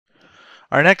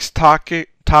Our next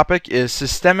topic is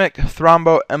systemic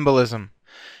thromboembolism,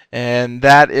 and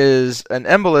that is an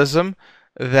embolism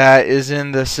that is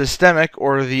in the systemic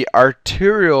or the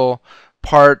arterial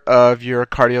part of your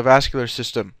cardiovascular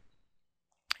system.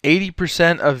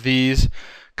 80% of these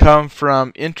come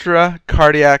from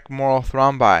intracardiac mural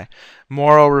thrombi.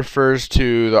 Mural refers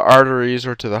to the arteries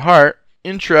or to the heart.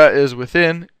 Intra is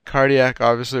within. Cardiac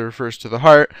obviously refers to the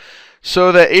heart.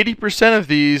 So that 80% of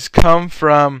these come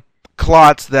from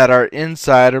clots that are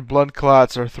inside, or blood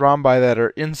clots or thrombi that are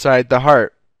inside the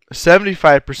heart.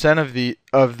 75%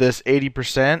 of this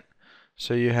 80%,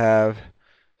 so you have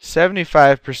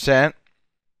 75%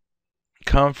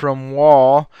 come from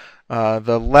wall,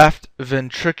 the left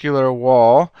ventricular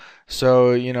wall.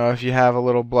 So, if you have a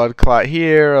little blood clot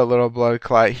here, a little blood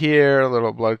clot here, a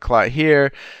little blood clot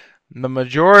here, the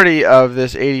majority of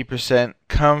this 80%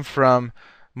 come from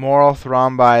mural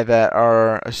thrombi that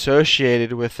are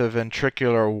associated with the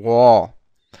ventricular wall.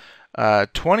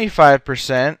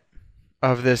 25%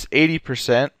 of this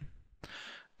 80%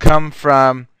 come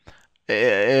from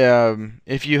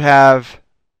if you have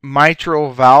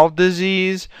mitral valve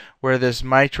disease, where this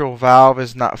mitral valve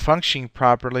is not functioning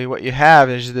properly. What you have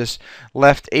is this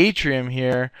left atrium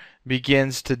here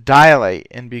begins to dilate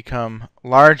and become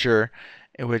larger,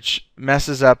 which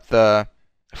messes up the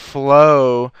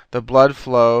flow, the blood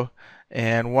flow.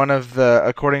 And one of the,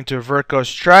 according to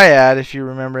Virchow's triad, if you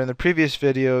remember in the previous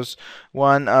videos,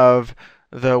 one of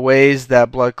the ways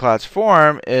that blood clots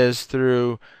form is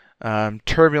through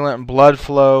turbulent blood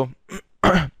flow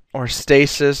or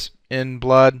stasis in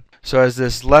blood. So as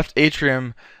this left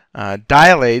atrium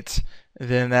dilates,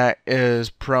 then that is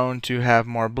prone to have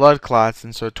more blood clots,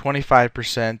 and so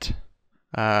 25%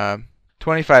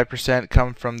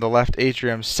 come from the left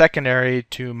atrium secondary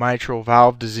to mitral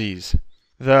valve disease.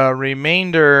 The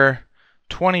remainder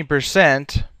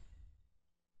 20%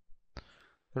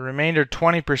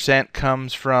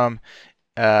 comes from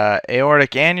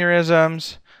aortic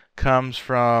aneurysms, comes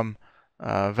from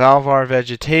valvular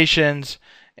vegetations,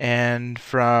 and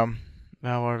from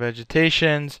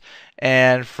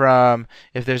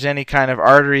if there's any kind of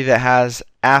artery that has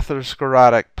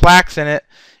atherosclerotic plaques in it,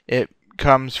 it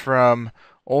comes from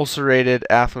ulcerated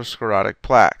atherosclerotic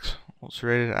plaques.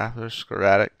 Ulcerated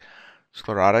atherosclerotic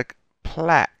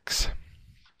plaques.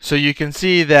 So you can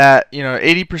see that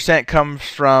 80% comes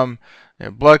from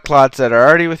blood clots that are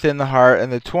already within the heart,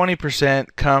 and the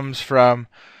 20% comes from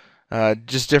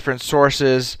just different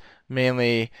sources,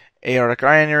 mainly aortic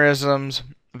aneurysms,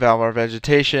 valvular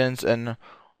vegetations, and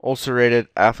ulcerated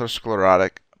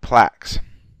atherosclerotic plaques.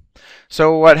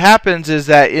 So what happens is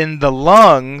that in the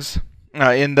lungs,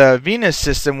 in the venous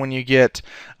system, when you get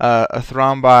a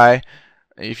thrombi,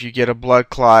 if you get a blood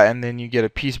clot and then you get a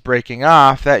piece breaking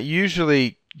off, that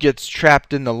usually gets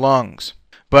trapped in the lungs.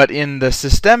 But in the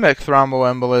systemic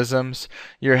thromboembolisms,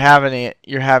 you're having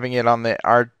it on the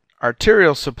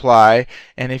arterial supply,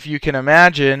 and if you can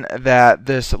imagine that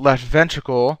this left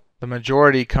ventricle, the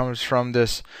majority comes from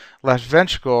this left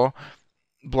ventricle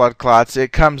blood clots,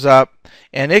 it comes up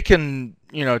and it can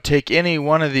take any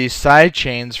one of these side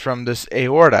chains from this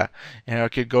aorta, and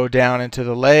it could go down into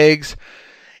the legs,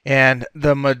 and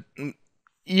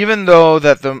even though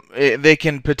that they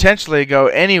can potentially go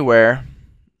anywhere,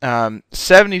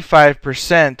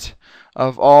 75%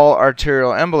 of all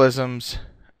arterial embolisms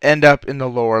end up in the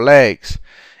lower legs,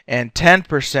 and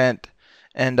 10%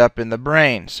 end up in the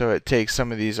brain. So it takes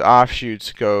some of these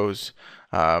offshoots, goes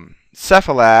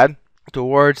cephalad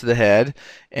towards the head,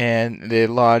 and they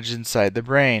lodge inside the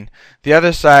brain. The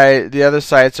other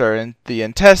sites are in the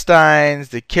intestines,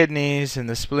 the kidneys, and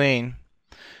the spleen.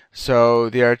 So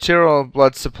the arterial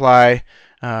blood supply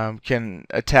can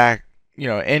attack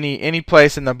any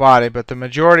place in the body, but the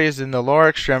majority is in the lower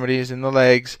extremities, in the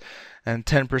legs, and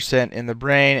 10% in the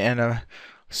brain, and a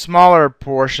smaller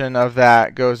portion of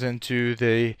that goes into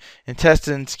the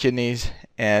intestines, kidneys,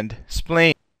 and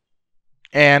spleen.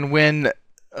 And when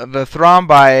the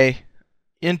thrombi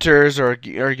enters or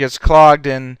gets clogged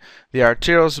in the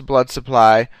arterial blood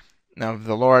supply of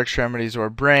the lower extremities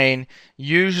or brain,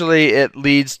 usually it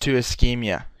leads to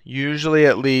ischemia.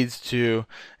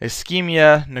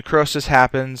 Necrosis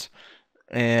happens,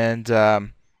 and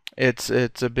it's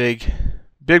a big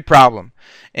problem.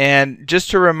 And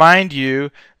just to remind you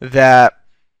that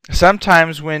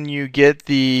sometimes when you get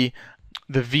the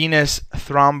venous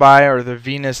thrombi or the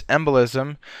venous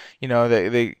embolism,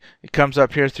 it comes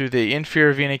up here through the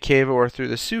inferior vena cava or through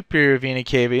the superior vena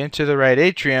cava into the right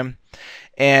atrium.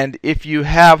 And if you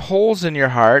have holes in your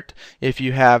heart, if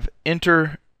you have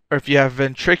ventricular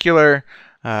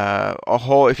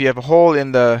if you have a hole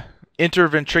in the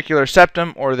interventricular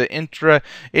septum or the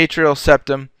intra-atrial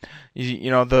septum,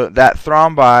 that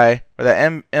thrombi or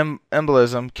that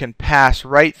embolism can pass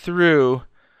right through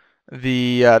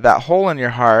that hole in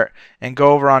your heart and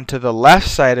go over onto the left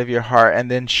side of your heart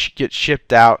and then get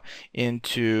shipped out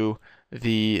into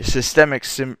the systemic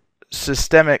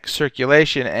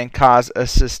circulation and cause a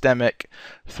systemic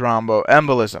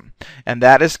thromboembolism. And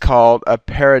that is called a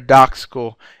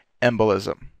paradoxical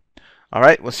embolism. All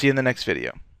right, we'll see you in the next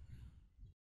video.